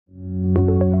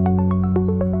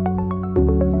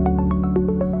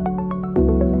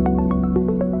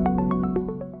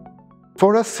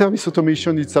For us, service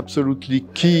automation is absolutely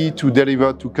key to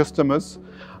deliver to customers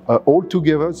all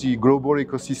together, the global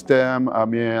ecosystem,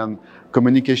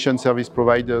 communication service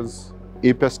providers,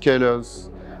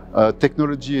 hyperscalers,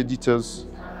 technology editors,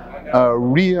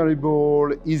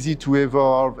 reliable, easy to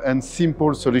evolve, and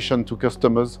simple solution to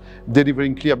customers,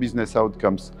 delivering clear business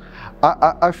outcomes.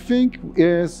 I think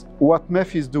is what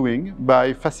MEF is doing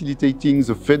by facilitating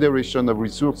the federation of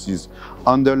resources,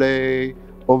 underlay,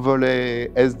 overlay,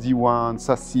 SD1,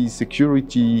 SASE,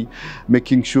 security,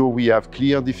 making sure we have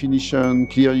clear definition,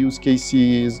 clear use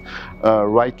cases,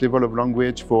 right level of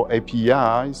language for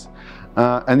APIs.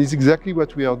 And it's exactly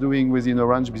what we are doing within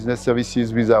Orange Business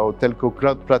Services with our telco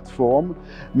cloud platform,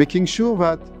 making sure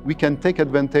that we can take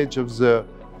advantage of the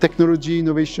technology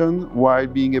innovation while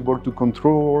being able to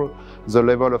control the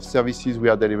level of services we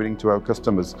are delivering to our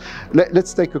customers.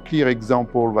 Let's take a clear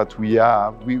example that we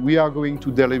have. We are going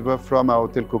to deliver from our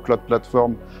telco cloud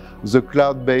platform the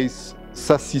cloud-based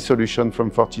SASE solution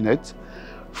from Fortinet,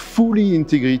 fully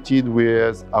integrated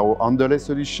with our underlay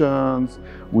solutions,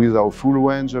 with our full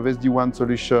range of SD1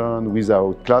 solution, with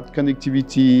our cloud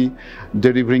connectivity,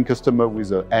 delivering customer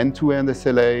with an end-to-end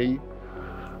SLA.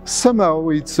 Somehow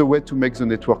it's a way to make the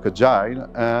network agile.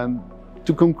 And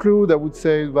to conclude, I would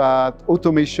say that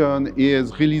automation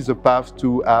is really the path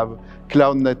to have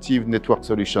cloud-native network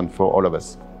solution for all of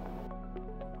us.